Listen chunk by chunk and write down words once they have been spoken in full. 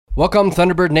Welcome,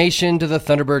 Thunderbird Nation, to the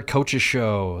Thunderbird Coaches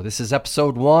Show. This is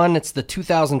episode 1. It's the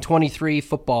 2023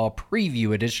 football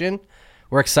preview edition.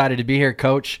 We're excited to be here,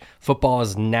 Coach. Football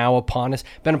is now upon us.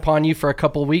 Been upon you for a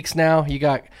couple of weeks now. You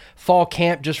got fall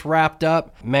camp just wrapped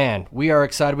up. Man, we are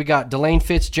excited. We got DeLane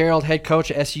Fitzgerald, head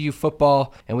coach at SUU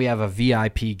football, and we have a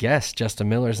VIP guest. Justin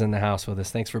Miller's in the house with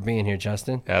us. Thanks for being here,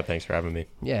 Justin. Yeah, thanks for having me.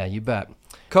 Yeah, you bet.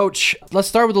 Coach, let's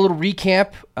start with a little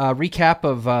recap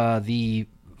of the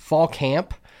fall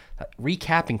camp.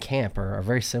 Recap and camp are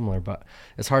very similar, but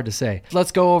it's hard to say.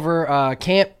 Let's go over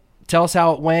camp. Tell us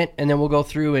how it went, and then we'll go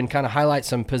through and kind of highlight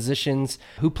some positions,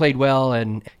 who played well,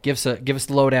 and give us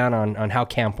the lowdown on how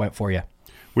camp went for you.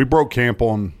 We broke camp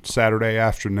on Saturday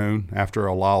afternoon after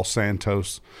a Lyle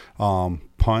Santos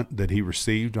punt that he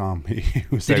received. Did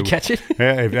he catch it?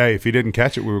 If he didn't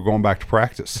catch it, we were going back to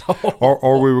practice,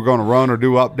 or we were going to run or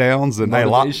do up downs. And a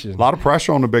lot of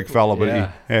pressure on the big fella.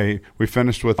 But we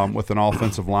finished with an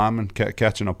offensive lineman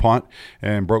catching a punt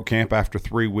and broke camp after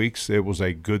 3 weeks. It was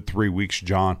a good 3 weeks,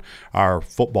 John. Our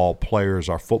football players,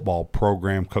 our football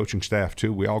program, coaching staff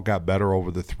too, we all got better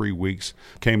over the 3 weeks,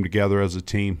 came together as a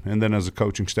team, and then as a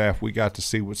coaching staff, we got to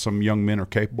see what some young men are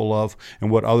capable of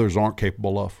and what others aren't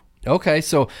capable of. Okay,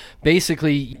 so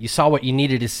basically you saw what you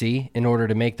needed to see in order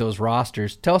to make those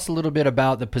rosters. Tell us a little bit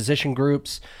about the position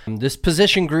groups. This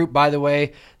position group, by the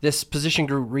way, this position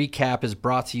group recap is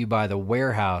brought to you by The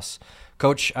Warehouse.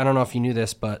 Coach, I don't know if you knew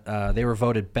this, but they were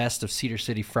voted best of Cedar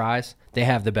City fries. They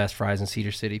have the best fries in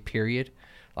Cedar City, period.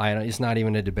 It's not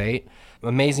even a debate.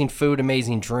 Amazing food,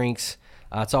 amazing drinks.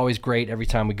 It's always great every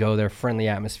time we go there, friendly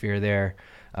atmosphere there.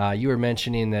 You were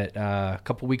mentioning that a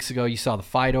couple weeks ago you saw the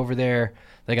fight over there.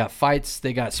 They got fights.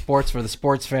 They got sports for the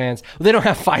sports fans. Well, they don't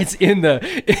have fights in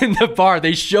the bar.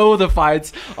 They show the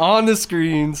fights on the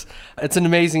screens. It's an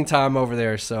amazing time over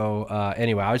there. So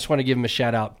anyway, I just want to give them a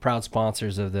shout out. Proud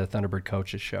sponsors of the Thunderbird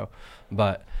Coaches Show.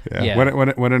 But yeah.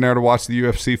 Went in there to watch the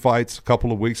UFC fights a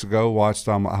couple of weeks ago. Watched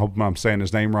I hope I'm saying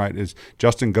his name right, is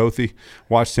Justin Goethe.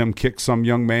 Watched him kick some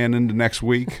young man into next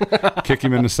week, kick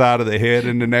him in the side of the head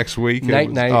into next week.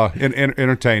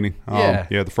 Entertaining.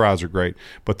 The fries are great,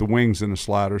 but the wings and the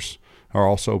sliders are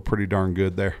also pretty darn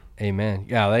good there. Amen.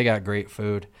 Yeah, they got great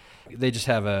food. They just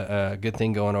have a good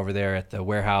thing going over there at the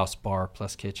Warehouse Bar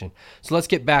Plus Kitchen. So let's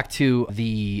get back to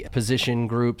the position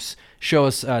groups. Tell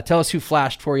us who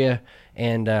flashed for you,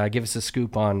 and give us a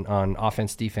scoop on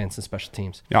offense, defense, and special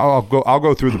teams. Yeah, I'll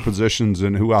go through the positions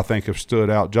and who I think have stood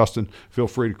out. Justin, feel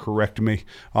free to correct me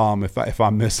if I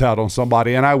miss out on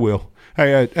somebody, and I will.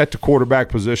 Hey, at the quarterback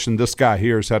position, this guy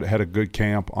here has had a good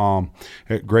camp.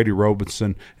 Grady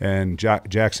Robinson and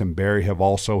Jackson Berry have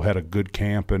also had a good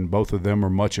camp, and both of them are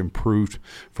much improved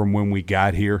from when we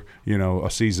got here, a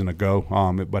season ago.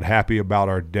 But happy about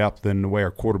our depth and the way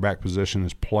our quarterback position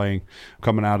is playing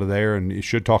coming out of there. And you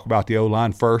should talk about the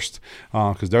O-line first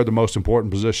because they're the most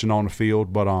important position on the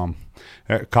field. But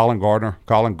Colin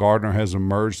Gardner has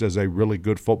emerged as a really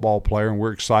good football player, and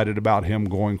we're excited about him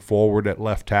going forward at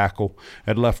left tackle.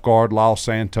 At left guard, Lyle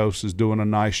Santos is doing a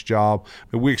nice job.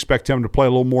 We expect him to play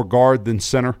a little more guard than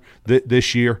center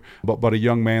this year, but a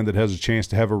young man that has a chance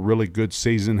to have a really good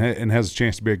season and has a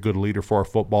chance to be a good leader for our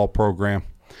football program.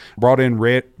 Brought in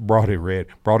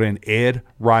Ed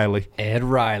Riley.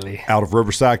 Out of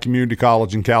Riverside Community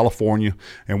College in California.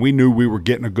 And we knew we were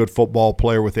getting a good football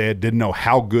player with Ed. Didn't know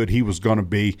how good he was going to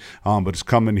be, but it's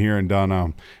come in here and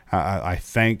done. I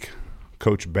think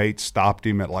Coach Bates stopped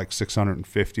him at like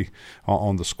 650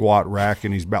 on the squat rack,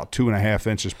 and he's about 2.5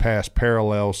 inches past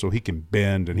parallel, so he can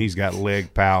bend, and he's got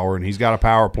leg power, and he's got a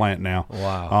power plant now.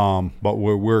 Wow. But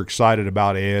we're excited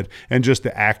about Ed and just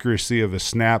the accuracy of his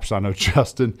snaps. I know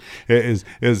Justin is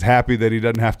happy that he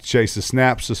doesn't have to chase the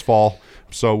snaps this fall.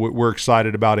 So we're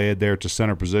excited about Ed there at the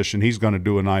center position. He's going to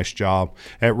do a nice job.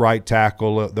 At right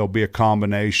tackle, there'll be a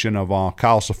combination of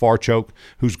Kyle Safarchuk,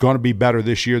 who's going to be better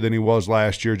this year than he was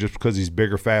last year just because he's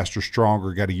bigger, faster,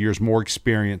 stronger, got a year's more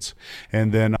experience.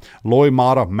 And then Loy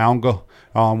Mata Maunga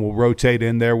will rotate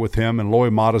in there with him, and Loy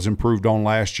Mata's improved on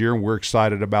last year, and we're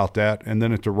excited about that. And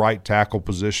then at the right tackle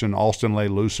position, Austin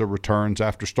Lelusa returns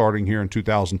after starting here in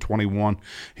 2021.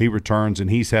 He returns, and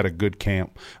he's had a good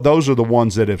camp. Those are the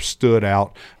ones that have stood out.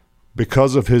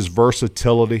 Because of his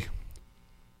versatility,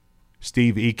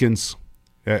 Steve Eakins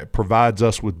provides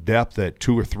us with depth at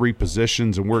 2 or 3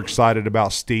 positions, and we're excited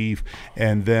about Steve.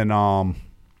 And then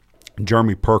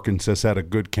Jeremy Perkins has had a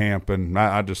good camp, and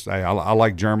I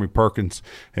like Jeremy Perkins,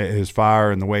 his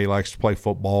fire and the way he likes to play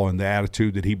football and the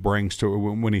attitude that he brings to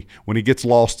it. When he gets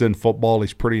lost in football,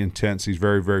 he's pretty intense. He's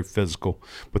very, very physical.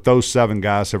 But those 7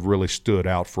 guys have really stood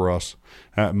out for us.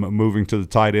 Moving to the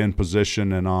tight end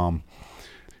position, and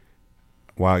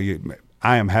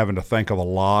I am having to think of a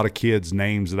lot of kids'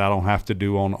 names that I don't have to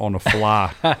do on the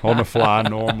fly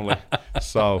normally.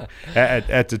 So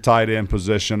at the tight end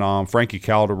position, Frankie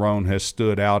Calderon has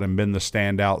stood out and been the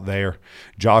standout there.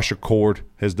 Josh Accord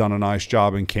has done a nice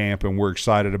job in camp, and we're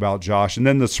excited about Josh. And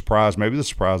then maybe the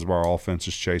surprise of our offense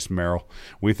is Chase Merrill.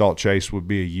 We thought Chase would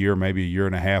be a year, maybe a year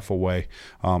and a half away,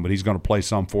 but he's going to play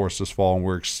some for us this fall, and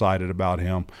we're excited about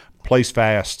him. Plays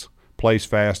fast,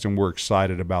 and we're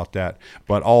excited about that.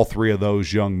 But all three of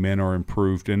those young men are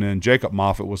improved. And then Jacob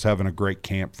Moffitt was having a great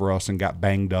camp for us and got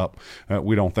banged up.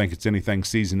 We don't think it's anything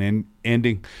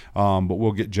season-ending, but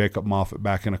we'll get Jacob Moffitt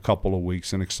back in a couple of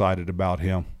weeks and excited about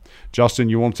him. Justin,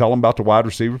 you want to tell them about the wide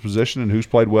receiver position and who's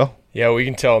played well? Yeah, we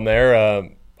can tell them there.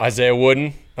 Isaiah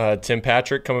Wooden, Tim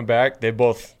Patrick coming back. They've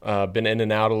both been in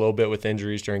and out a little bit with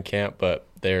injuries during camp, but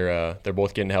they're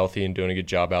both getting healthy and doing a good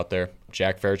job out there.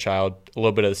 Jack Fairchild, a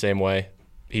little bit of the same way.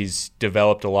 He's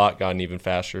developed a lot, gotten even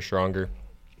faster, stronger,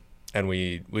 and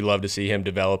we love to see him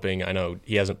developing. I know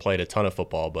he hasn't played a ton of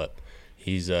football, but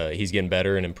he's getting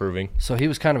better and improving. So he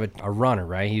was kind of a runner,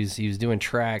 right? He was doing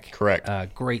track.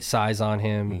 Correct. Great size on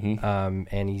him,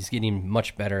 and he's getting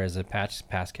much better as a pass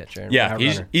catcher. Yeah,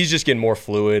 he's just getting more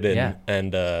fluid,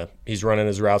 and he's running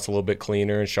his routes a little bit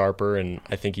cleaner and sharper, and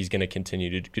I think he's going to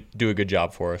continue to do a good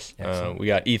job for us. We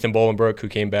got Ethan Bolenbrook, who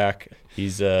came back.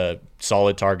 He's a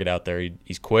solid target out there.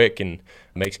 He's quick and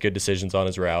makes good decisions on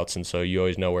his routes, and so you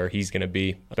always know where he's going to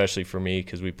be, especially for me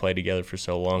because we played together for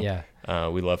so long. Yeah.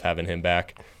 We love having him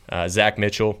back. Zach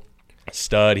Mitchell,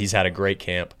 stud. He's had a great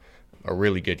camp, a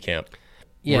really good camp.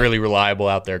 Yeah. Really reliable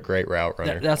out there, great route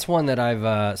runner. That's one that I've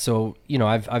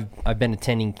I've been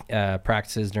attending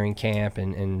practices during camp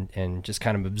and just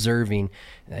kind of observing.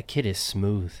 That kid is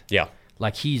smooth. Yeah.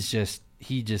 Like he just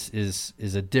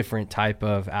is a different type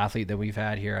of athlete that we've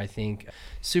had here. I think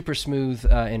super smooth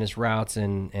in his routes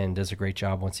and does a great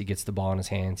job once he gets the ball in his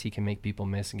hands. He can make people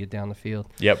miss and get down the field.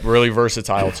 Yep, really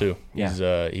versatile too.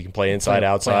 Yeah. He can play inside,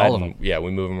 outside, and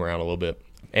we move him around a little bit.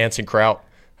 Anson Kraut,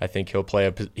 I think he'll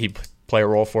play a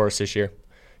role for us this year,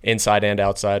 inside and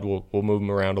outside. We'll move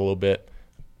him around a little bit,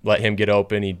 let him get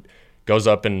open. He goes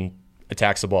up and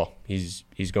attacks the ball. He's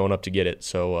going up to get it.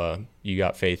 So you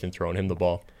got faith in throwing him the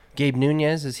ball. Gabe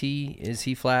Nunez, is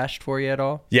he flashed for you at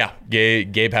all? Yeah,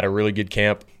 Gabe had a really good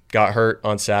camp. Got hurt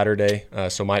on Saturday,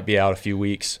 so might be out a few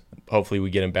weeks. Hopefully we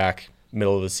get him back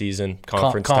middle of the season,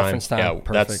 conference time. Yeah,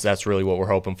 perfect. That's really what we're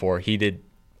hoping for. He did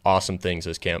awesome things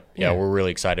this camp. Yeah, we're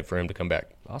really excited for him to come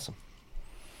back. Awesome.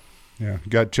 Yeah,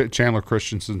 you got Chandler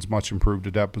Christensen's much improved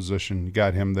at that position. You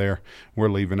got him there.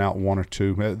 We're leaving out one or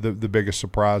two. The biggest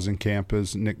surprise in camp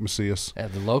is Nick Macias.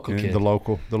 The local kid.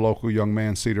 The local young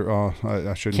man, Cedar.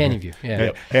 I shouldn't. Canyon View.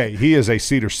 Yeah. Hey, he is a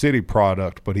Cedar City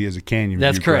product, but he is a Canyon View.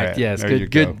 That's correct. Grad. Yes. There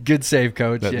Good save,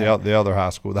 Coach. The other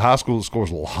high school. The high school that scores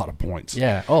a lot of points.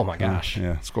 Yeah. Oh my gosh.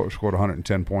 Scored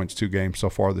 110 points 2 games so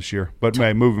far this year. But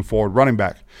moving forward, running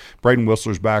back, Braden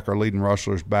Whistler's back. Our leading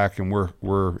rusher's back, and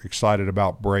we're excited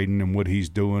about Braden and what he's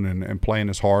doing. And playing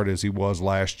as hard as he was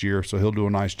last year, so he'll do a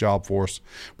nice job for us.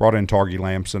 Brought in Targy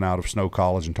Lamson out of Snow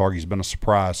College, and Targy's been a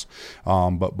surprise.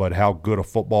 But how good a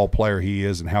football player he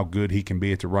is and how good he can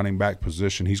be at the running back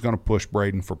position, he's going to push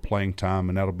Braden for playing time,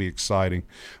 and that'll be exciting.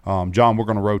 John, we're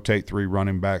going to rotate 3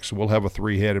 running backs, so we'll have a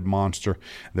 3-headed monster.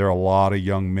 There are a lot of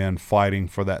young men fighting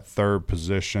for that third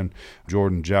position.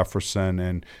 Jordan Jefferson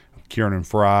and Kieran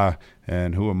Fry,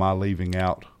 and who am I leaving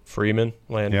out?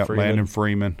 Landon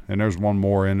Freeman, and there's one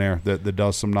more in there that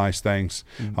does some nice things.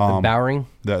 Bowering,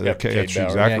 that's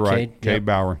exactly right, Cade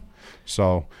Bowering.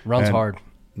 So runs hard.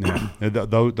 Yeah,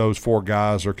 those 4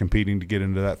 guys are competing to get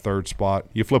into that third spot.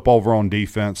 You flip over on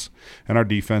defense, and our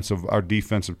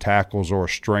defensive tackles are a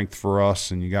strength for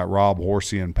us. And you got Rob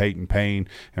Horsey and Peyton Payne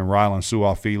and Rylan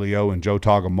Suafilio and Joe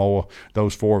Tagamoa.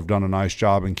 Those 4 have done a nice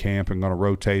job in camp and going to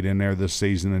rotate in there this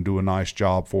season and do a nice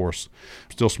job for us.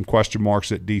 Still some question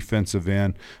marks at defensive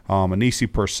end.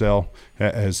 Anisi Purcell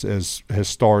has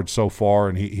starred so far,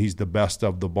 and he's the best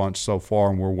of the bunch so far,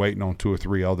 and we're waiting on 2 or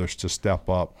 3 others to step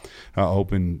up.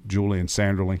 Hoping Julian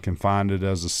Sanderling can find it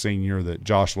as a senior, that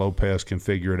Josh Lopez can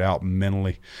figure it out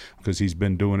mentally, because he's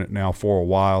been doing it now for a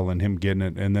while, and him getting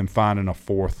it and then finding a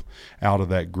 4th out of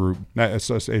that group.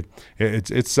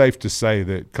 It's safe to say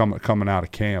that coming out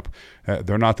of camp,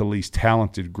 they're not the least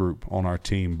talented group on our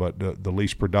team, but the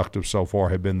least productive so far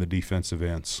have been the defensive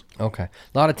ends. Okay.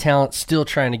 A lot of talent still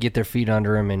trying to get their feet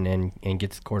under him and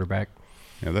get to the quarterback.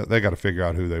 They got to figure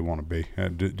out who they want to be.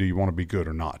 Do you want to be good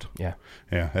or not? Yeah.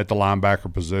 At the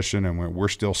linebacker position, and we're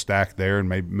still stacked there, and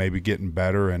maybe getting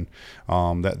better. And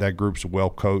that group's well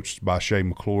coached by Shea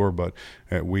McClure. But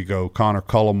we go Connor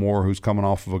Cullimore, who's coming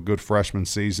off of a good freshman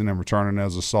season and returning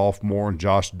as a sophomore, and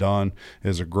Josh Dunn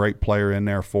is a great player in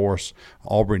there for us.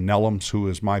 Aubrey Nellums, who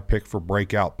is my pick for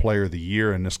breakout player of the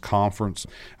year in this conference.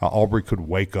 Aubrey could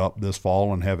wake up this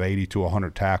fall and have 80 to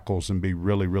 100 tackles and be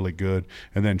really, really good.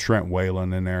 And then Trent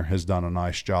Whalen in there has done a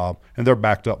nice job. And they're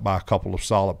backed up by a couple of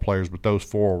solid players, but those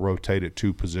four will rotate at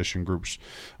 2 position groups,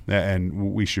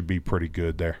 and we should be pretty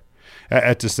good there.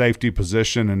 At the safety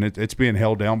position, and it's being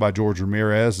held down by George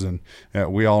Ramirez, and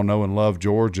we all know and love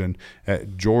George, and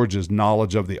George's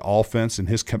knowledge of the offense and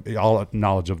his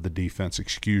knowledge of the defense,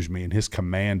 and his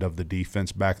command of the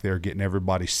defense back there, getting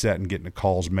everybody set and getting the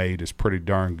calls made is pretty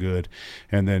darn good.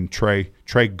 And then Trey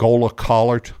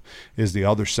Gola-Collard is the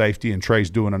other safety, and Trey's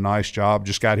doing a nice job.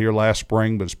 Just got here last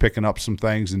spring, but is picking up some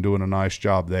things and doing a nice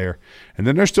job there. And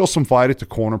then there's still some fight at the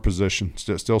corner position,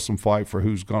 still some fight for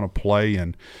who's going to play,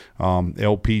 and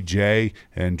LPJ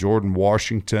and Jordan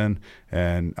Washington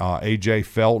and A.J.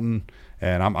 Felton.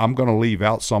 And I'm going to leave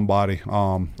out somebody,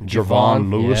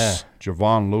 Javon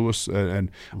Lewis,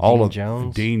 and all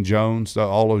of Dean Jones.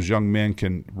 All those young men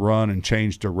can run and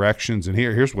change directions. And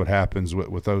here's what happens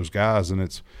with those guys, and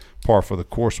it's par for the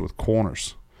course with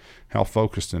corners. How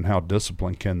focused and how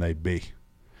disciplined can they be?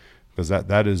 Because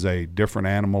that is a different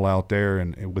animal out there,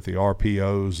 and with the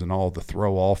RPOs and all the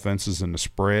throw offenses and the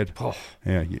spread.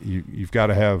 You've got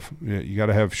to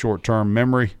have short-term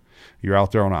memory. You're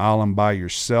out there on an island by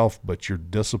yourself, but your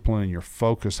discipline and your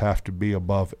focus have to be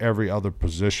above every other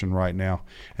position right now.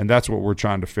 And that's what we're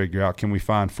trying to figure out. Can we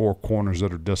find 4 corners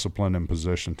that are disciplined and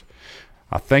positioned?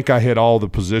 I think I hit all the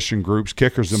position groups,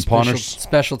 kickers and punters.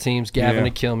 Special teams. Gavin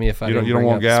would kill me if I didn't You don't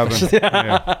want Gavin.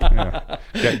 Yeah.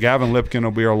 Gavin Lipkin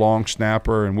will be our long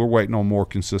snapper, and we're waiting on more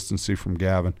consistency from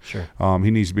Gavin. Sure.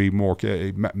 He needs to be more.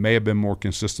 He may have been more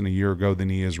consistent a year ago than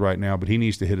he is right now, but he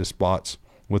needs to hit his spots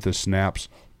with his snaps.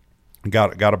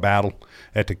 Got a battle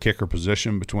at the kicker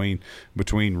position between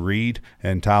Reed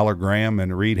and Tyler Graham,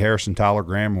 and Reed Harris and Tyler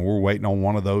Graham, and we're waiting on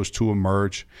one of those to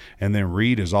emerge. And then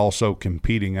Reed is also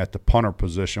competing at the punter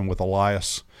position with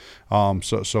Elias.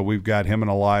 So we've got him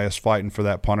and Elias fighting for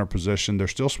that punter position.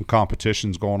 There's still some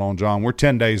competitions going on, John. We're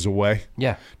 10 days away.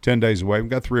 Yeah. 10 days away.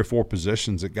 We've got 3 or 4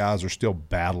 positions that guys are still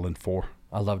battling for.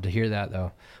 I love to hear that,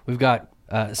 though. We've got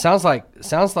sounds like.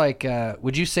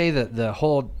 Would you say that the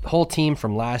whole team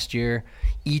from last year,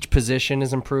 each position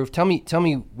is improved? Tell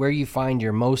me where you find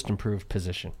your most improved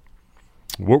position.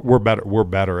 We're better. We're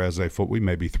better as we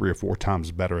may be 3 or 4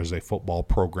 times better as a football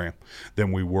program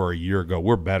than we were a year ago.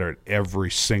 We're better at every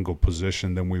single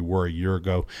position than we were a year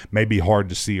ago. Maybe hard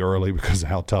to see early because of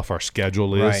how tough our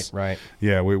schedule is. Right.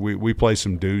 Yeah, we play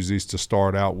some doozies to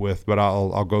start out with, but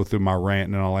I'll go through my rant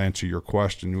and then I'll answer your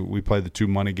question. We play the 2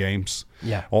 money games.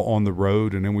 Yeah. On the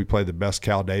road, and then we play the best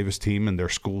Cal Davis team in their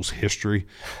school's history.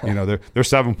 They're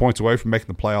 7 points away from making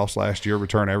the playoffs last year,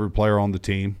 return every player on the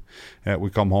team.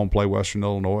 We come home, play Western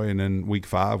Illinois, and then week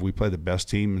 5 we play the best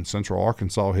team in Central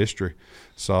Arkansas history.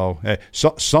 So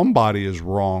somebody is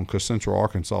wrong, because Central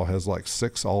Arkansas has like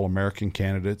 6 All-American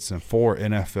candidates and 4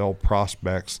 NFL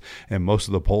prospects, and most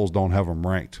of the polls don't have them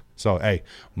ranked. So,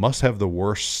 must have the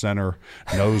worst center,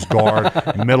 nose guard,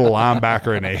 middle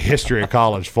linebacker in the history of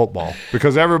college football,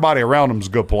 because everybody around them is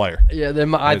a good player. Yeah,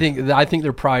 I think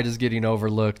their pride is getting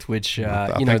overlooked, which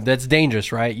that's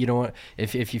dangerous, right? You don't want,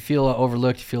 if you feel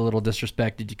overlooked, you feel a little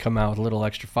disrespected, you come out with a little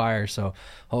extra fire. So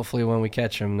hopefully when we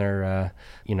catch them, they're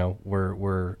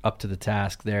we're up to the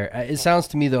task there. It sounds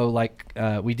to me though like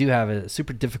we do have a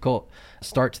super difficult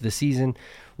start to the season.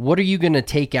 What are you going to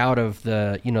take out of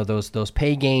the, those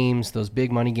pay games, those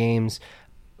big money games?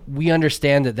 We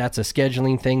understand that that's a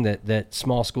scheduling thing that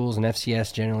small schools and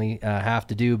FCS generally have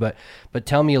to do, but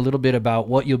tell me a little bit about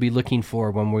what you'll be looking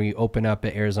for when we open up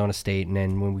at Arizona State and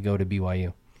then when we go to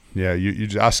BYU. Yeah,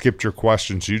 I skipped your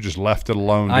question, so you just left it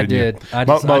alone. I did. I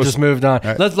just moved on.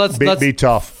 Let's be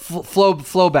tough.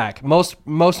 Flow back. Most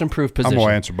improved position. I'm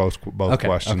going to answer both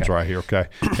questions right here. Okay,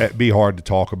 it'd be hard to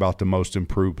talk about the most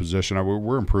improved position.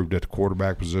 We're improved at the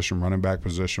quarterback position, running back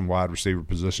position, wide receiver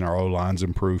position. Our O-line's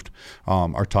improved.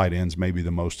 Our tight ends may be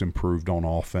the most improved on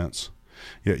offense.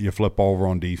 You flip over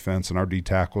on defense, and our D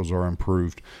tackles are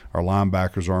improved. Our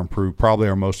linebackers are improved. Probably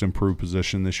our most improved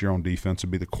position this year on defense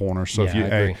would be the corner. So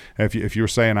if you were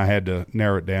saying I had to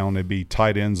narrow it down, it'd be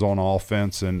tight ends on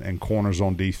offense and corners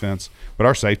on defense. But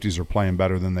our safeties are playing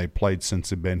better than they played since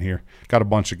they've been here. Got a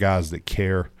bunch of guys that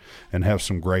care and have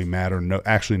some gray matter,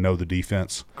 actually know the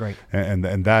defense. Great. And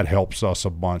that helps us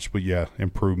a bunch. But, yeah,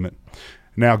 improvement.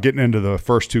 Now, getting into the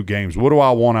first two games, what do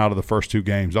I want out of the first two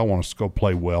games? I want us to go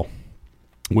play well.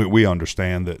 We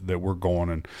understand that we're going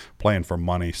and playing for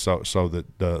money so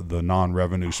that the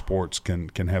non-revenue sports can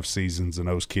have seasons and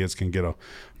those kids can get a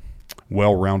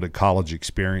well-rounded college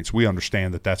experience. We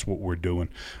understand that that's what we're doing.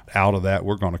 Out of that,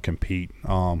 we're going to compete.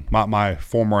 My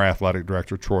former athletic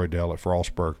director, Troy Dell at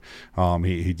Frostburg,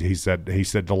 he said,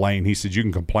 DeLane, he said, you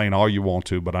can complain all you want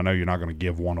to, but I know you're not going to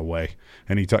give one away.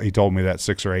 And he told me that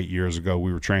 6 or 8 years ago.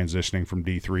 We were transitioning from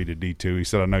D3 to D2. He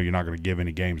said, I know you're not going to give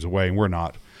any games away, and we're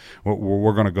not.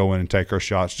 We're going to go in and take our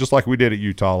shots, just like we did at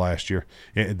Utah last year.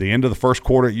 At the end of the first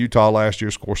quarter at Utah last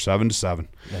year, score 7-7.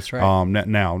 That's right.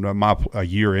 Now, a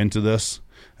year into this,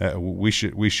 we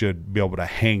should be able to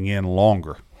hang in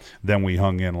longer than we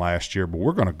hung in last year. But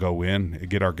we're going to go in and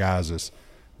get our guys as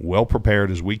well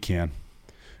prepared as we can.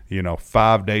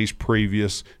 5 days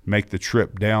previous, make the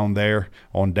trip down there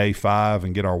on day 5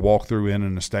 and get our walkthrough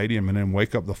in the stadium, and then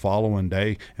wake up the following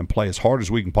day and play as hard as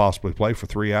we can possibly play for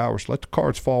 3 hours. Let the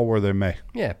cards fall where they may.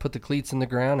 Yeah, put the cleats in the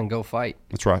ground and go fight.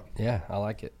 That's right. Yeah, I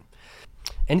like it.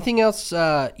 Anything else,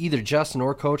 either Justin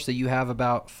or Coach, that you have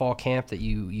about fall camp that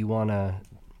you want to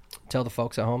tell the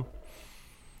folks at home?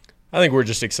 I think we're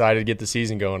just excited to get the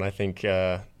season going. I think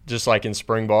just like in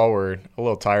spring ball, we're a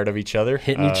little tired of each other.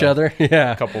 Hitting each other,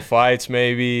 yeah. A couple fights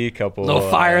maybe, a little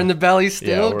fire in the belly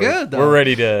still. Good, though. We're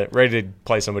ready to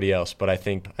play somebody else, but I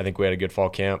think we had a good fall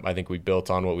camp. I think we built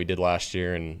on what we did last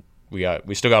year, and we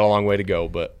still got a long way to go,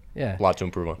 but a lot to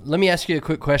improve on. Let me ask you a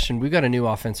quick question. We've got a new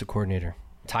offensive coordinator,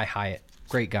 Ty Hyatt.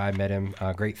 Great guy, met him,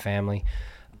 great family.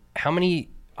 How many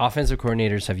offensive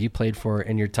coordinators have you played for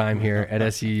in your time here at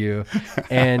SUU?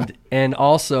 And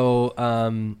also,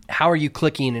 how are you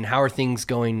clicking and how are things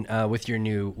going with your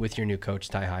new coach,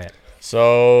 Ty Hyatt?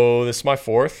 So this is my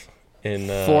fourth in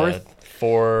Fourth?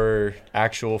 4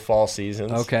 actual fall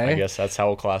seasons. Okay. I guess that's how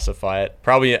we'll classify it.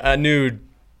 Probably a new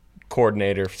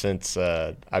coordinator since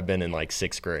I've been in like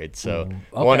 6th grade. So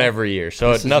one every year.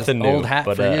 So this nothing new. Old hat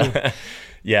but for you.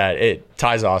 yeah,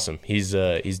 Ty's awesome. He's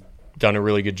done a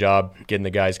really good job getting the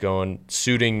guys going,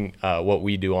 suiting what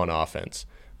we do on offense,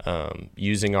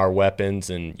 using our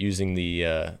weapons and using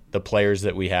the players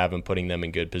that we have and putting them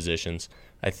in good positions.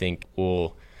 I think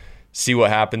we'll see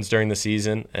what happens during the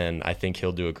season, and I think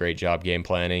he'll do a great job game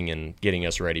planning and getting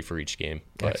us ready for each game.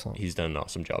 But Excellent. He's done an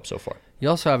awesome job so far. You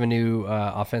also have a new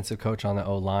offensive coach on the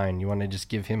O-line. You want to just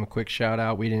give him a quick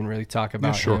shout-out? We didn't really talk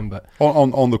about him. But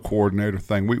on the coordinator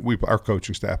thing, our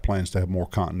coaching staff plans to have more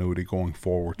continuity going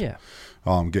forward. Yeah.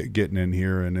 Getting in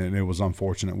here, and it was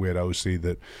unfortunate we had OC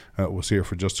that was here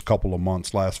for just a couple of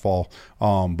months last fall.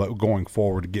 But going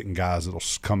forward, getting guys that'll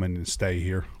come in and stay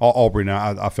here. Aubrey,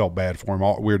 now I felt bad for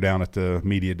him. We were down at the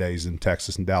media days in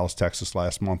Dallas, Texas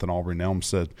last month, and Aubrey Nelm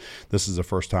said, "This is the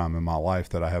first time in my life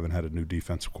that I haven't had a new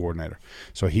defensive coordinator."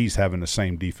 So he's having the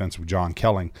same defense with John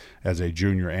Kelling as a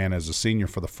junior and as a senior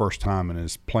for the first time in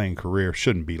his playing career.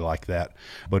 Shouldn't be like that.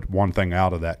 But one thing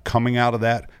coming out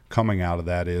of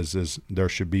that is there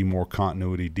should be more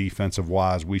continuity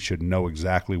defensive-wise. We should know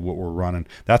exactly what we're running.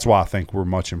 That's why I think we're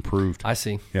much improved. I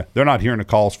see. Yeah, they're not hearing the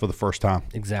calls for the first time.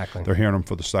 Exactly. They're hearing them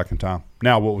for the second time.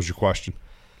 Now, what was your question?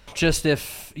 Just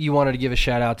if you wanted to give a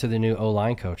shout-out to the new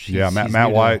O-line coach.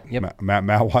 Matt White. Yep.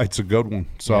 Matt White's a good one.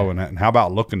 So, and how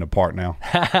about looking the part now?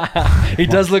 He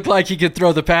does look like he could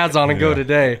throw the pads on and go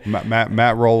today.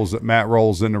 Matt rolls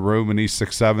in the room, and he's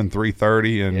 6'7",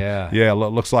 330, and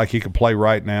looks like he could play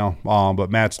right now.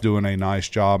 But Matt's doing a nice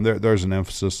job. There's an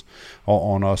emphasis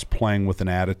on us playing with an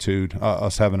attitude,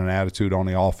 us having an attitude on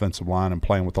the offensive line and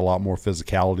playing with a lot more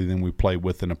physicality than we played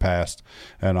with in the past.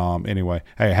 And anyway,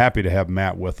 hey, happy to have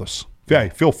Matt with us. Yeah,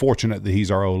 feel fortunate that he's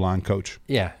our O-line coach.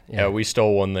 Yeah, we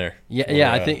stole one there.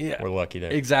 I think we're lucky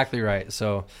there. Exactly right.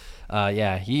 So,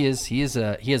 he is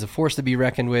a force to be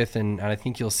reckoned with, and I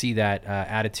think you'll see that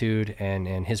attitude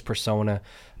and his persona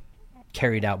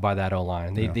carried out by that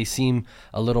O-line. They seem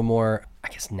a little more, I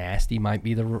guess, nasty might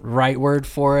be the right word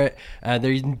for it.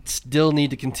 They still need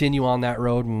to continue on that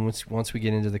road once we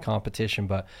get into the competition.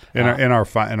 But in our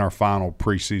final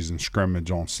preseason scrimmage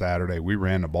on Saturday, we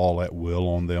ran the ball at will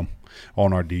on them.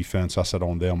 On our defense. I said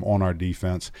on our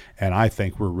defense, and I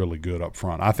think we're really good up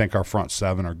front. I think our front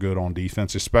 7 are good on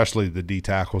defense, especially the D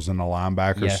tackles and the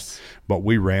linebackers. Yes. But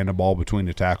we ran the ball between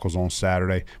the tackles on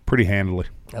Saturday pretty handily.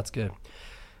 That's good.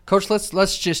 Coach,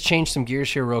 let's just change some gears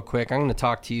here real quick. I'm going to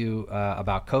talk to you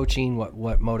about coaching,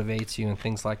 what motivates you and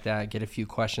things like that. Get a few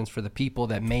questions for the people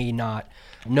that may not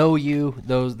know you.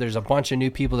 There's a bunch of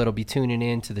new people that'll be tuning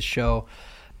in to the show.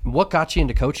 What got you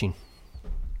into coaching?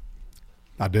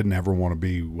 I didn't ever want to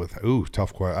be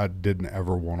tough question. I didn't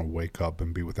ever want to wake up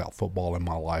and be without football in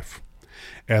my life.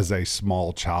 as a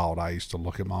small child, I used to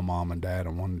look at my mom and dad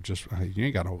and wonder, just, hey, you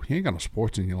ain't got no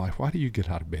sports in your life. Why do you get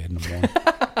out of bed in the morning?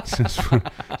 But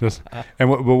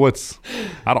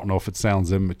I don't know if it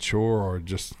sounds immature or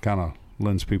just kind of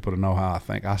lends people to know how I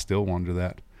think. I still wonder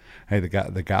that. Hey, the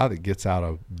guy that gets out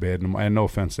of bed, and no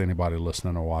offense to anybody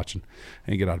listening or watching,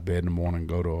 and get out of bed in the morning and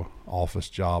go to an office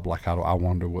job, like I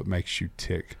wonder what makes you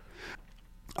tick.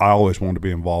 I always wanted to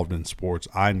be involved in sports.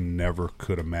 I never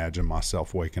could imagine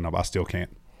myself waking up. I still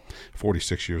can't.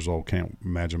 46 years old, can't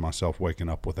imagine myself waking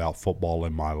up without football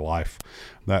in my life.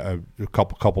 A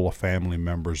couple of family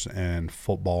members and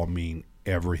football mean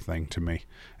everything to me,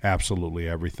 absolutely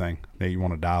everything. Now, you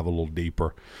want to dive a little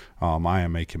deeper. I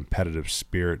am a competitive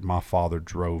spirit. My father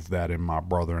drove that in my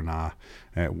brother and I.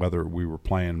 Whether we were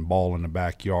playing ball in the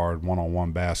backyard,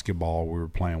 one-on-one basketball, we were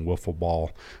playing wiffle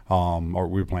ball, or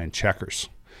we were playing checkers.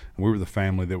 We were the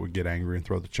family that would get angry and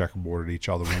throw the checkerboard at each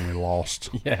other when we lost.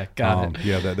 Yeah, got it.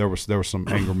 Yeah, there was some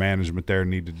anger management there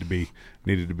needed to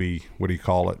be what do you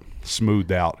call it,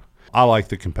 smoothed out. I like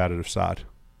the competitive side.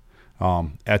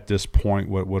 At this point,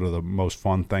 what are the most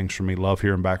fun things for me? Love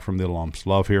hearing back from the alums.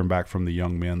 Love hearing back from the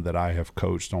young men that I have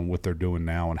coached on what they're doing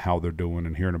now and how they're doing,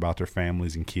 and hearing about their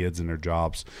families and kids and their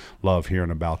jobs. Love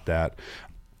hearing about that.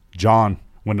 John,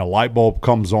 when the light bulb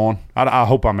comes on, I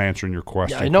hope I'm answering your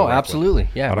question. Yeah, no, correctly. absolutely.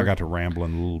 Yeah, but I got to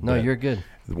rambling a little bit. No, you're good.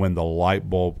 When the light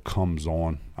bulb comes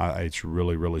on, it's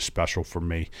really, really special for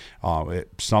me.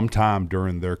 Sometime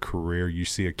during their career, you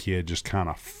see a kid just kind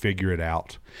of figure it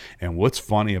out. And what's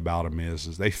funny about them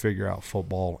is they figure out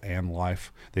football and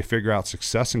life. They figure out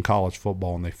success in college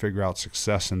football, and they figure out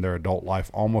success in their adult life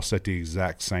almost at the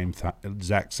exact same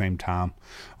time.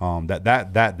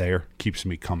 That there keeps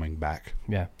me coming back.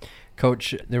 Yeah.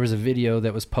 Coach, there was a video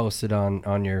that was posted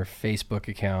on your Facebook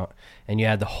account, and you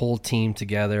had the whole team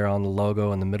together on the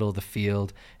logo in the middle of the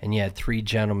field, and you had three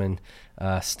gentlemen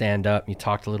stand up. You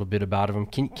talked a little bit about them.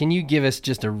 Can you give us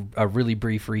just a really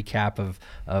brief recap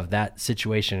of that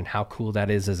situation and how cool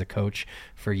that is as a coach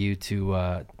for you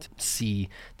to see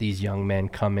these young men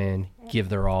come in, give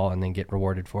their all, and then get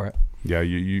rewarded for it? Yeah,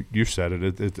 you said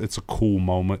it. It's a cool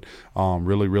moment,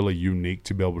 really, really unique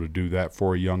to be able to do that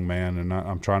for a young man. And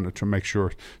I'm trying to make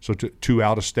sure. So two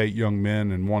out-of-state young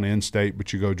men and one in-state,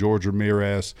 but you go George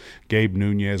Ramirez, Gabe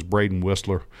Nunez, Braden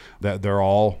Whistler. That they're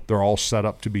all set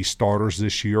up to be starters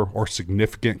this year or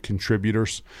significant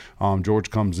contributors. George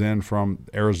comes in from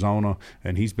Arizona,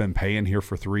 and he's been paying here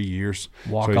for 3 years.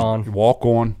 Walk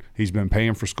on. He's been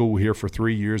paying for school here for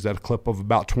 3 years at a clip of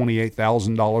about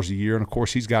 $28,000 a year. And, of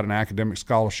course, he's got an academic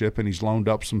scholarship, and he's loaned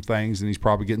up some things, and he's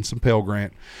probably getting some Pell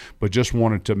Grant, but just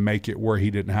wanted to make it where he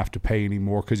didn't have to pay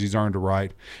anymore because he's earned a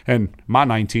right. And my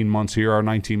 19 months here, our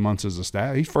 19 months as a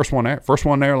staff, he's first one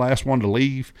there, last one to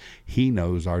leave. He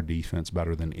knows our defense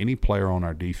better than any player on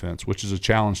our defense, which is a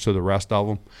challenge to the rest of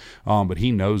them. But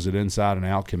he knows it inside and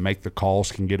out, can make the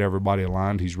calls, can get everybody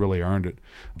aligned. He's really earned it.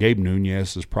 Gabe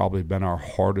Nunez has probably been our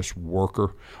hardest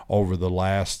worker over the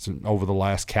last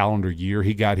calendar year.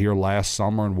 He got here last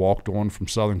summer and walked on from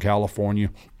Southern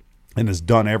California and has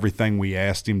done everything we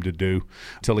asked him to do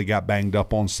until he got banged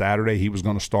up on Saturday. He was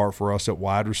going to start for us at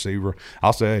wide receiver.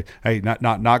 I'll say, hey,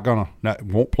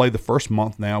 won't play the first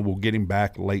month now. We'll get him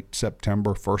back late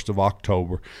September, 1st of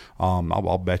October.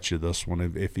 I'll bet you this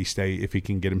one. If he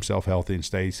can get himself healthy and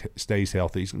stays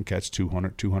healthy, he's going to catch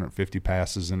 250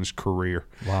 passes in his career.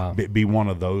 Wow. Be one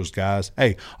of those guys.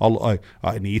 Hey,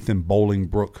 an Ethan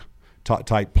Bolingbrook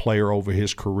type player over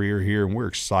his career here, and we're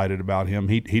excited about him.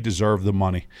 He deserved the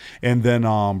money. And then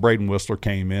Braden Whistler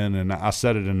came in, and I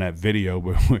said it in that video,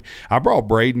 but I brought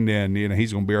Braden in.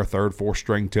 He's going to be our third, fourth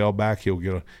string tailback.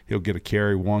 He'll get a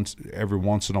carry every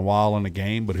once in a while in a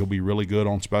game, but he'll be really good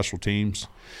on special teams.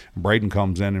 Braden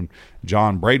comes in,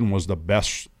 and Braden was the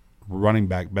best running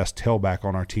back, best tailback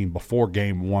on our team before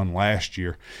game 1 last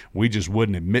year. We just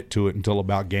wouldn't admit to it until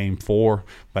about game 4.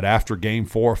 But after game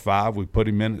 4 or 5, we put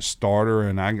him in at starter,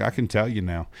 and I can tell you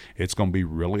now, it's going to be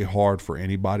really hard for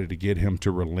anybody to get him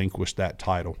to relinquish that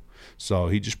title. So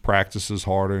he just practices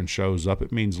harder and shows up.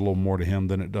 It means a little more to him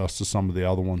than it does to some of the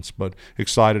other ones, but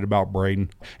excited about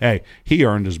Braden. Hey, he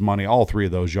earned his money. All three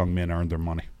of those young men earned their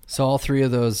money. So all three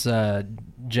of those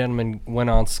gentlemen went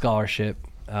on scholarship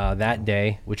that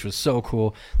day, which was so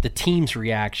cool. The team's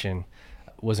reaction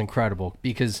was incredible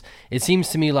because it seems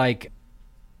to me like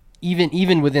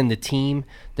even within the team,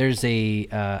 there's a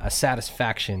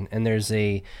satisfaction, and there's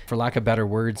for lack of better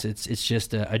words, it's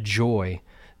just a joy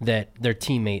that their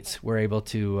teammates were able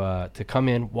to come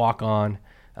in, walk on.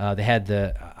 They had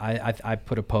I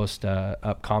put a post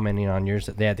up commenting on yours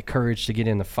that they had the courage to get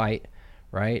in the fight,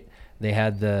 right? they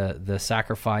had the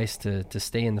sacrifice to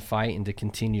stay in the fight and to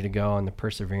continue to go, and the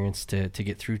perseverance to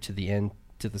get through to the end,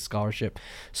 to the scholarship.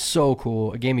 So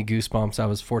cool. It gave me goosebumps. I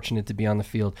was fortunate to be on the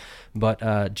field.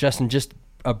 But Justin, just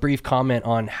a brief comment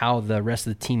on how the rest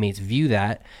of the teammates view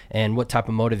that and what type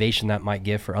of motivation that might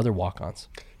give for other walk-ons.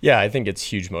 Yeah, I think it's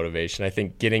huge motivation. I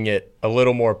think getting it a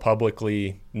little more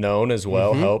publicly known as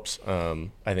well helps.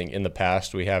 I think in the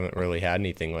past we haven't really had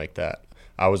anything like that.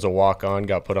 I was a walk-on,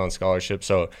 got put on scholarship,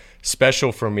 so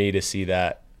special for me to see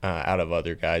that out of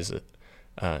other guys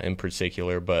in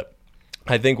particular. But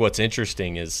I think what's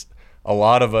interesting is a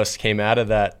lot of us came out of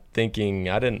that thinking,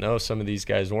 I didn't know some of these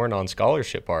guys weren't on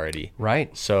scholarship already.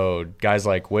 Right. So guys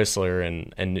like Whistler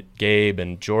and Gabe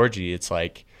and Georgie, it's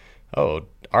like, oh,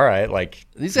 all right, like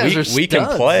these guys we can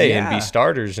play and yeah. be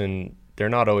starters, and they're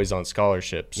not always on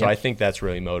scholarship. So Yep. I think that's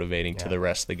really motivating to the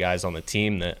rest of the guys on the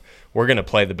team, that we're going to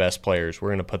play the best players. We're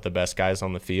going to put the best guys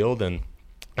on the field, and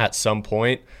at some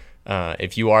point,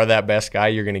 if you are that best guy,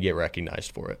 you're going to get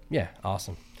recognized for it. Yeah,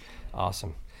 awesome.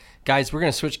 Guys, we're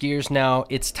going to switch gears now.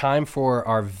 It's time for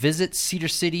our Visit Cedar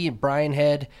City and Brian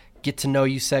Head Get to Know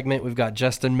You segment. We've got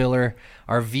Justin Miller,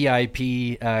 our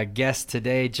VIP guest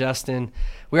today. Justin,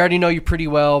 we already know you pretty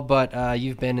well, but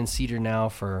you've been in Cedar now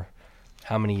for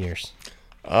how many years?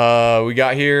 We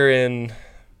got here in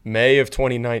May of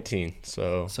 2019,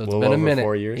 so It's little been a over minute.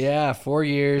 4 years. Yeah, 4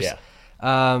 years.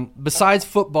 Yeah. Besides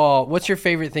football, what's your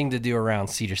favorite thing to do around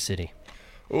Cedar City?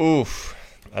 Oof,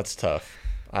 that's tough.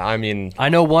 I mean, I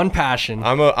know one passion.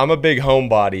 I'm a big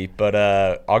homebody, but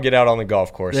I'll get out on the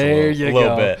golf course There a you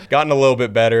little go. bit. Gotten a little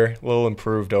bit better, a little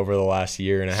improved over the last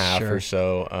year and a half Sure. or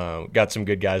so. Got some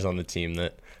good guys on the team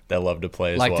that love to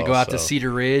play as well. Like to go out to so Cedar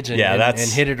Ridge and, Yeah, and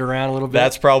that's- hit it around a little bit.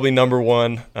 That's probably number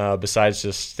one, besides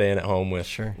just staying at home with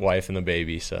Sure. wife and the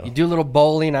baby. So You do a little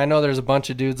bowling. I know there's a bunch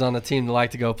of dudes on the team that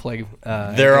like to go play.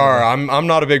 there are. I'm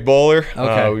not a big bowler.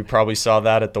 Okay. We probably saw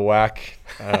that at the WAC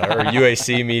or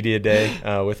UAC Media Day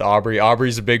with Aubrey.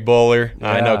 Aubrey's a big bowler.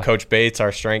 I know Yeah. Coach Bates,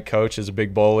 our strength coach, is a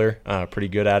big bowler. Pretty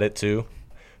good at it too.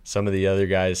 Some of the other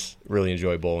guys really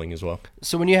enjoy bowling as well.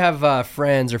 So when you have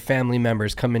friends or family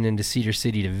members coming into Cedar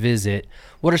City to visit,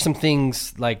 what are some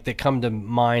things like that come to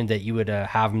mind that you would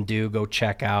have them do, go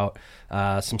check out,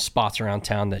 some spots around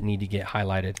town that need to get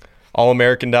highlighted?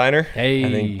 All-American Diner. Hey. I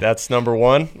think that's number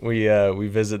one. We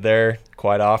visit there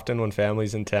quite often when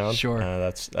family's in town. Sure.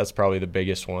 That's probably the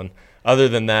biggest one. Other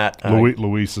than that,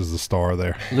 Luis is the star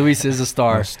there. Luis is a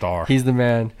star. A star. He's the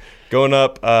man. going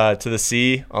up to the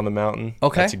sea on the mountain.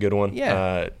 Okay. That's a good one.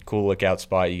 Yeah. Cool lookout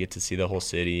spot. You get to see the whole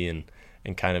city and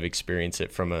kind of experience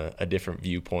it from a different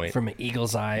viewpoint. From an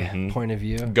eagle's eye point of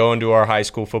view. Going to our high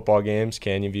school football games,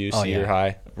 Canyon View, Oh, Cedar yeah.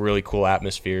 High, really cool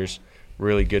atmospheres.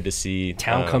 Really good to see.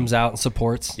 Town comes out and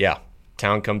supports. Yeah.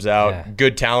 Town comes out. Yeah.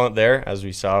 Good talent there, as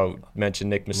we saw. Mentioned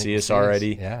Nick Macias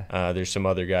already. yeah. There's some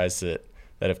other guys that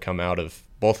have come out of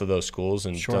both of those schools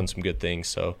and Sure. done some good things.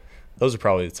 So those are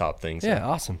probably the top things. Yeah,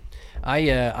 awesome.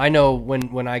 I know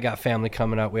when I got family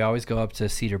coming up, we always go up to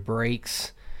Cedar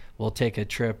Breaks. We'll take a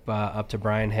trip up to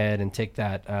Brian Head and take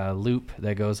that loop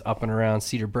that goes up and around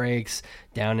Cedar Breaks,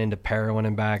 down into Parowan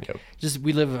and back. Yep. Just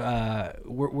we live,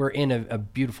 we're in a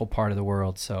beautiful part of the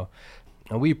world, so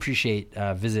we appreciate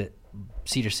Visit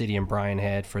Cedar City and Brian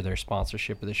Head for their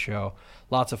sponsorship of the show.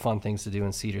 Lots of fun things to do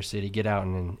in Cedar City. Get out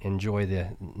and enjoy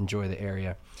the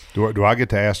area. Do I get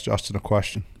to ask Justin a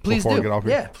question Please before do. I get off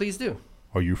here? Yeah, please do.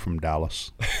 Are you from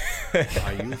Dallas?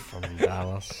 Are you from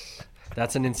Dallas?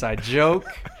 That's an inside joke.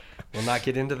 We'll not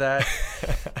get into that.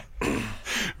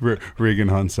 Regan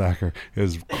Hunsacker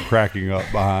is cracking up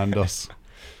behind us.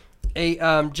 Hey,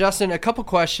 Justin, a couple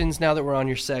questions now that we're on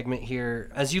your segment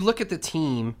here. As you look at the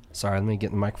team, sorry, let me get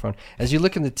in the microphone. As you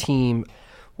look at the team,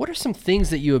 what are some things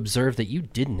that you observed that you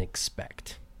didn't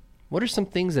expect? What are some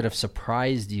things that have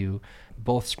surprised you,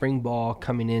 both spring ball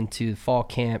coming into fall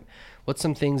camp? What's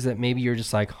some things that maybe you're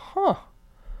just like,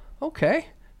 okay,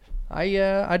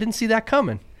 I didn't see that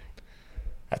coming.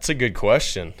 That's a good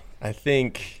question. I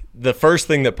think the first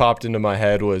thing that popped into my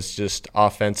head was just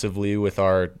offensively with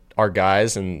our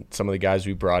guys and some of the guys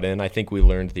we brought in. I think we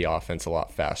learned the offense a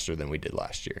lot faster than we did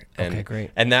last year. Okay,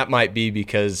 great. And that might be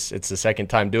because it's the second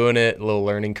time doing it, a little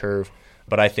learning curve,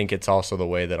 but I think it's also the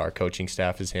way that our coaching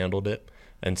staff has handled it.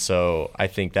 And so I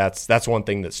think that's one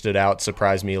thing that stood out,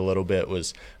 surprised me a little bit,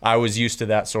 was I was used to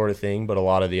that sort of thing, but a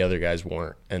lot of the other guys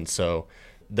weren't. And so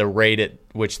the rate at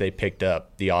which they picked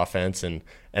up the offense and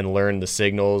learned the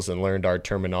signals and learned our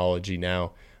terminology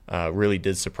now really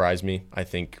did surprise me. I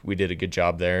think we did a good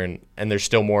job there, and there's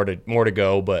still more to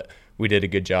go, but we did a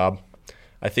good job.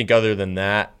 I think other than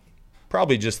that,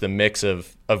 probably just the mix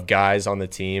of guys on the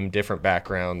team, different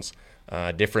backgrounds,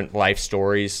 different life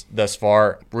stories thus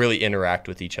far, really interact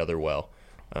with each other well.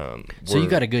 So you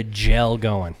got a good gel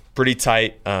going. Pretty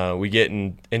tight. We get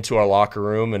into our locker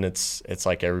room, and it's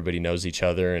like everybody knows each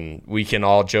other, and we can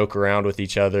all joke around with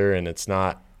each other, and it's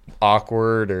not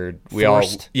awkward or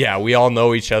Forced. we all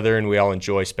know each other, and we all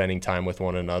enjoy spending time with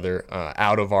one another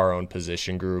out of our own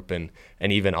position group and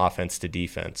even offense to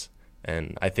defense.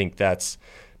 And I think that's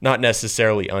not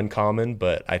necessarily uncommon,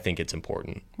 but I think it's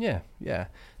important. Yeah.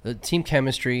 The team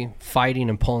chemistry, fighting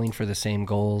and pulling for the same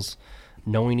goals,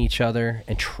 knowing each other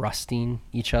and trusting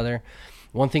each other.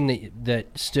 One thing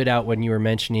that stood out when you were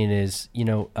mentioning is,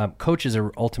 coaches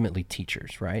are ultimately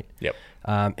teachers, right? Yep.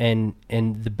 And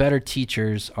the better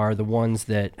teachers are the ones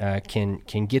that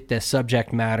can get the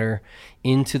subject matter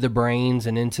into the brains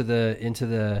and into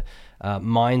the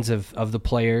minds of the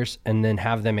players, and then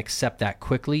have them accept that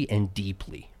quickly and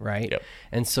deeply, right? Yep.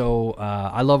 And so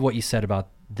I love what you said about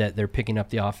that they're picking up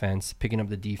the offense, picking up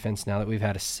the defense now that we've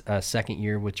had a second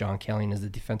year with John Kelly as the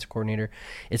defensive coordinator.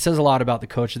 It says a lot about the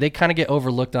coaches. They kind of get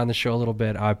overlooked on the show a little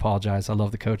bit. I apologize. I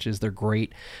love the coaches. They're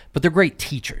great, but they're great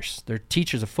teachers. They're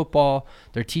teachers of football.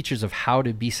 They're teachers of how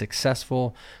to be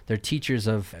successful. They're teachers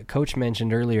of, Coach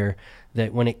mentioned earlier,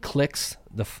 that when it clicks,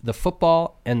 the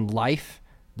football and life,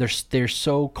 they're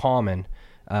so common.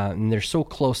 And they're so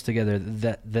close together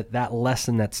that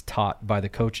lesson that's taught by the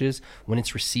coaches, when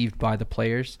it's received by the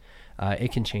players,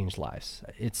 it can change lives.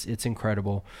 It's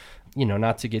incredible.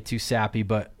 Not to get too sappy,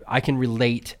 but I can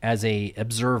relate as a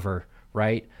observer,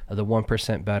 right? The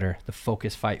 1% better, the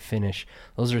focus, fight, finish.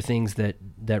 Those are things that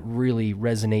really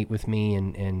resonate with me,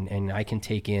 and I can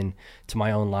take in to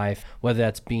my own life, whether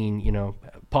that's being,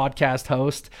 podcast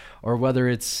host, or whether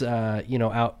it's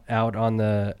out on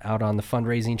the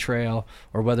fundraising trail,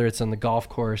 or whether it's on the golf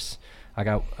course.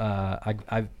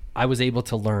 I was able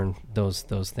to learn those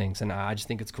things, and I just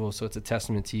think it's cool. So it's a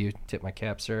testament to you. Tip my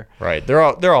cap, sir. Right, they're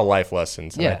all life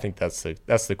lessons, and Yeah. I think that's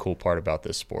the cool part about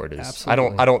this sport. Is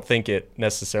Absolutely. I don't think it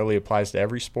necessarily applies to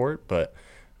every sport, but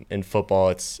in football,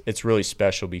 it's really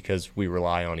special because we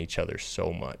rely on each other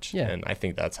so much. Yeah. And I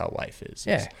think that's how life is.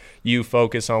 Yeah. You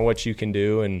focus on what you can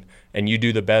do, and you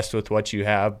do the best with what you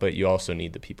have, but you also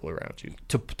need the people around you.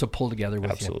 To pull together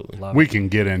with Absolutely. you. Love We it. can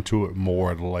get into it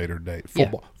more at a later date.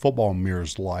 Football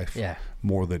mirrors life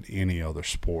more than any other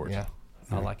sport. Yeah,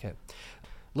 I like it.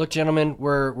 Look, gentlemen,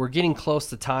 we're getting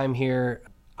close to time here.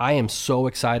 I am so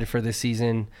excited for this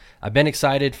season. I've been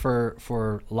excited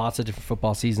for lots of different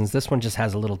football seasons. This one just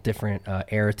has a little different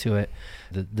era to it.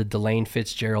 The DeLane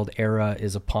Fitzgerald era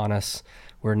is upon us.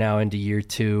 We're now into year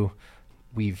 2.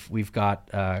 We've got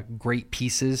great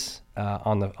pieces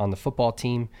on the football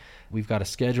team. We've got a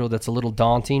schedule that's a little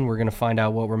daunting. We're going to find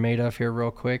out what we're made of here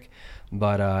real quick,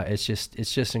 but it's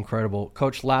just incredible.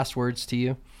 Coach, last words to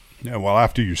you. Yeah, well,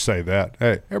 after you say that,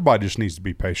 hey, everybody just needs to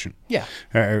be patient. Yeah.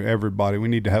 Everybody, we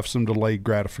need to have some delayed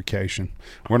gratification.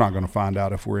 We're not going to find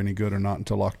out if we're any good or not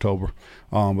until October,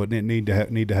 but need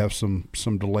to have some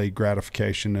delayed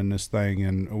gratification in this thing,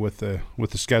 and with the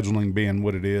scheduling being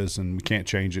what it is, and we can't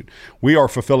change it. We are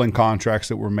fulfilling contracts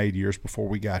that were made years before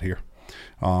we got here,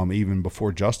 even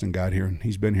before Justin got here, and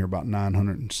he's been here about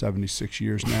 976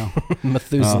 years now.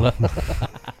 Methuselah.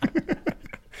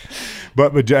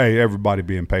 But Jay, everybody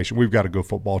being patient. We've got a good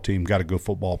football team, got a good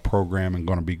football program, and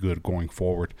going to be good going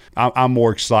forward. I'm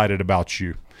more excited about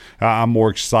you. I'm more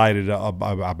excited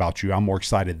about you. I'm more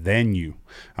excited than you.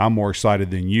 I'm more excited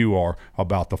than you are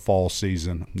about the fall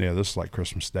season. Yeah, this is like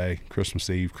Christmas Day, Christmas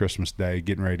Eve, Christmas Day,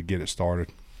 getting ready to get it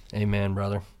started. Amen,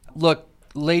 brother. Look,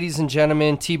 ladies and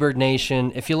gentlemen, T-Bird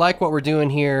Nation, if you like what we're doing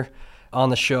here on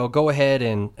the show, go ahead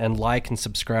and like and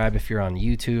subscribe if you're on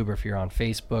YouTube or if you're on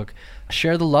Facebook.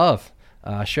 Share the love.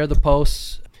 Share the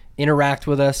posts. Interact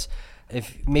with us.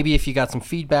 If you got some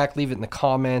feedback, leave it in the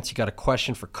comments. You got a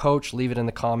question for Coach, leave it in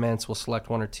the comments. We'll select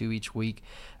 1 or 2 each week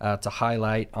to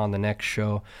highlight on the next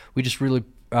show. We just really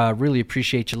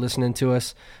appreciate you listening to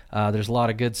us. There's a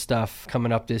lot of good stuff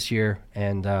coming up this year,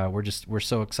 and we're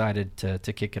so excited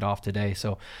to kick it off today.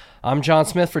 So I'm Jon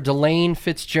Smith for DeLane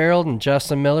Fitzgerald and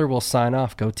Justin Miller. We'll sign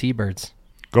off. Go T-Birds.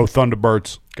 Go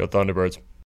Thunderbirds. Go Thunderbirds.